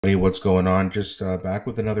Hey, what's going on? Just back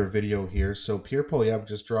with another video here. So Pierre Poilievre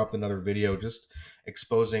just dropped another video just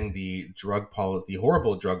exposing the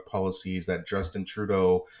horrible drug policies that Justin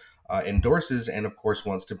Trudeau endorses and of course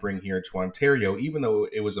wants to bring here to Ontario. Even though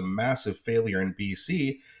it was a massive failure in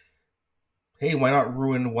BC, hey, why not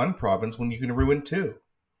ruin one province when you can ruin two?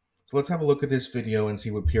 So let's have a look at this video and see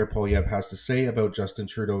what Pierre Poilievre has to say about Justin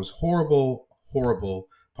Trudeau's horrible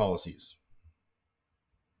policies.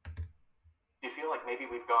 Do you feel like maybe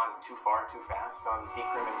we've gone too far, too fast on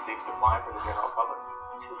decrim and safe supply for the general public?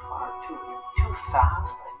 Too far, too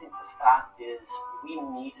fast. I think the fact is we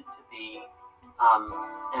needed to be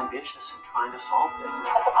ambitious in trying to solve this.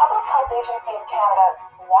 But the Public Health Agency of Canada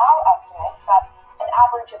now estimates that an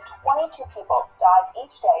average of 22 people died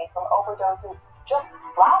each day from overdoses just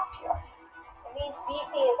last year. It means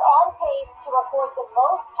BC is on pace to report the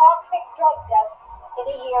most toxic drug deaths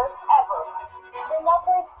in a year ever. The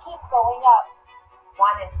numbers keep going up. 1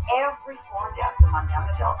 in every 4 deaths among young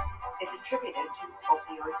adults is attributed to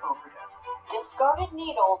opioid overdose. Discarded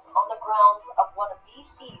needles on the grounds of one of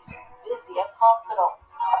BC's busiest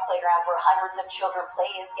hospitals. A playground where hundreds of children play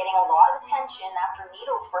is getting a lot of attention after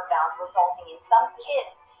needles were found, resulting in some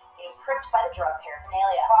kids getting pricked by the drug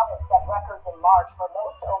paraphernalia. The province set records in March for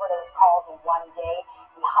most overdose calls in one day,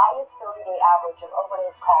 the highest 30-day average of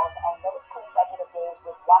overdose calls, and most consecutive days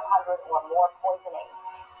with 100 or more poisonings.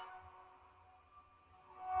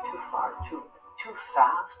 Too far, too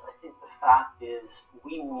fast. I think the fact is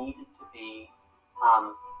we needed to be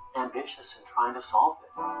ambitious in trying to solve this.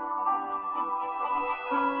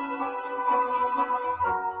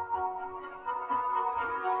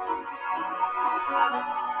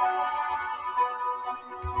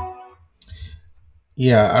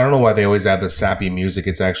 Yeah, I don't know why they always add the sappy music.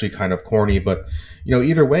 It's actually kind of corny, but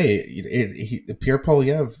either way, Pierre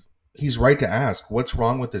Poilievre, he's right to ask, what's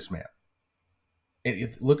wrong with this man?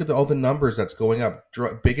 Look at all the numbers that's going up.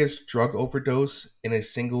 Biggest drug overdose in a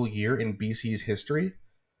single year in BC's history.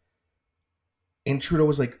 And Trudeau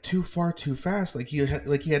was like, too far, too fast. Like he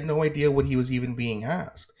had no idea what he was even being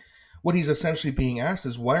asked. What he's essentially being asked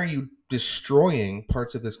is, why are you destroying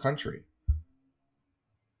parts of this country?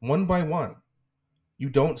 One by one. You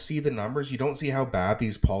don't see the numbers. You don't see how bad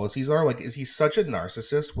these policies are. Like, is he such a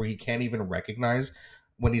narcissist where he can't even recognize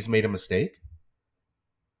when he's made a mistake?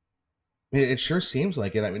 I mean, it sure seems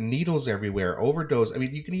like it. I mean, needles everywhere, overdose. I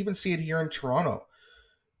mean, you can even see it here in Toronto.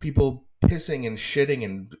 People pissing and shitting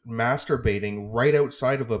and masturbating right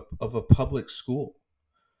outside of a public school.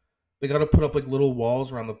 They got to put up like little walls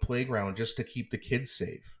around the playground just to keep the kids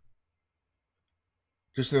safe.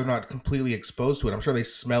 Just so they're not completely exposed to it. I'm sure they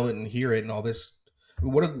smell it and hear it and all this. I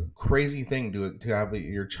mean, what a crazy thing to have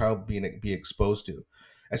your child be exposed to,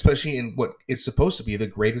 especially in what is supposed to be the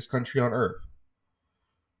greatest country on earth.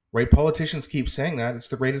 Right? Politicians keep saying that it's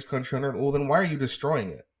the greatest country on earth. Well, then why are you destroying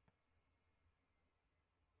it?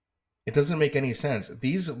 It doesn't make any sense.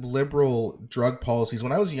 These liberal drug policies,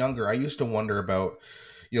 when I was younger, I used to wonder about,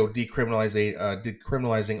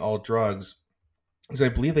 decriminalizing all drugs, because I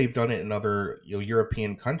believe they've done it in other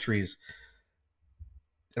European countries.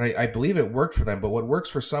 And I believe it worked for them, but what works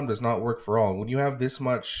for some does not work for all. When you have this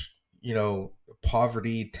much,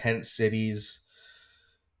 poverty, tent cities,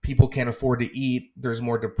 people can't afford to eat, there's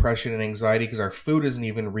more depression and anxiety because our food isn't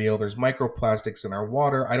even real. There's microplastics in our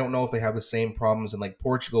water. I don't know if they have the same problems in like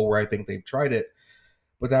Portugal, where I think they've tried it.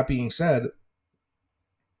 But that being said,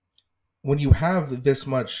 when you have this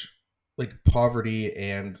much like poverty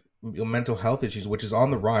and mental health issues, which is on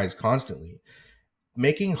the rise constantly,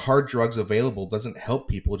 making hard drugs available doesn't help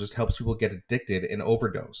people. It just helps people get addicted and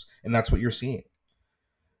overdose. And that's what you're seeing.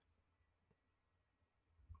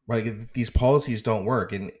 Right? These policies don't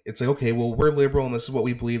work. And it's like, okay, well, we're liberal and this is what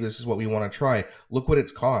we believe. This is what we want to try. Look what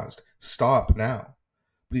it's caused. Stop now.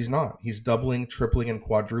 But he's not. He's doubling, tripling, and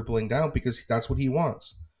quadrupling down because that's what he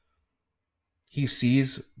wants. He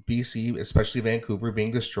sees BC, especially Vancouver,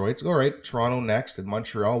 being destroyed. So, all right, Toronto next and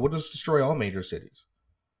Montreal. We'll just destroy all major cities.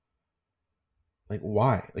 Like,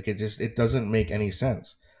 why? Like, it doesn't make any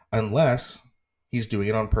sense unless he's doing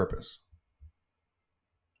it on purpose.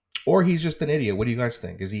 Or he's just an idiot. What do you guys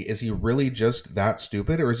think? Is he really just that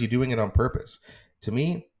stupid, or is he doing it on purpose? To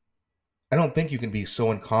me, I don't think you can be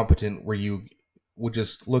so incompetent where you would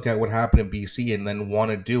just look at what happened in BC and then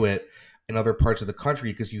want to do it in other parts of the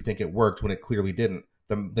country because you think it worked when it clearly didn't.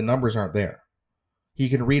 The numbers aren't there. He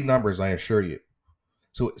can read numbers, I assure you.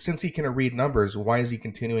 So since he can read numbers, why is he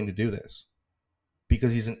continuing to do this?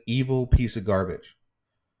 Because he's an evil piece of garbage.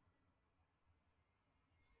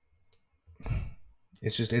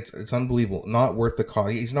 It's unbelievable. Not worth the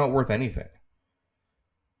cost. He's not worth anything.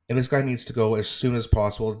 And this guy needs to go as soon as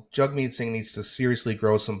possible. Jagmeet Singh needs to seriously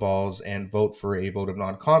grow some balls and vote for a vote of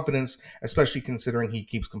non-confidence, especially considering he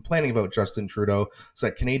keeps complaining about Justin Trudeau, so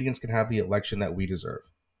that Canadians can have the election that we deserve.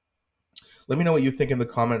 Let me know what you think in the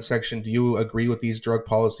comment section. Do you agree with these drug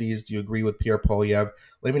policies? Do you agree with Pierre Poilievre?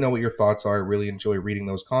 Let me know what your thoughts are. I really enjoy reading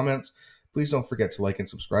those comments. Please don't forget to like and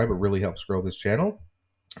subscribe. It really helps grow this channel.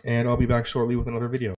 And I'll be back shortly with another video.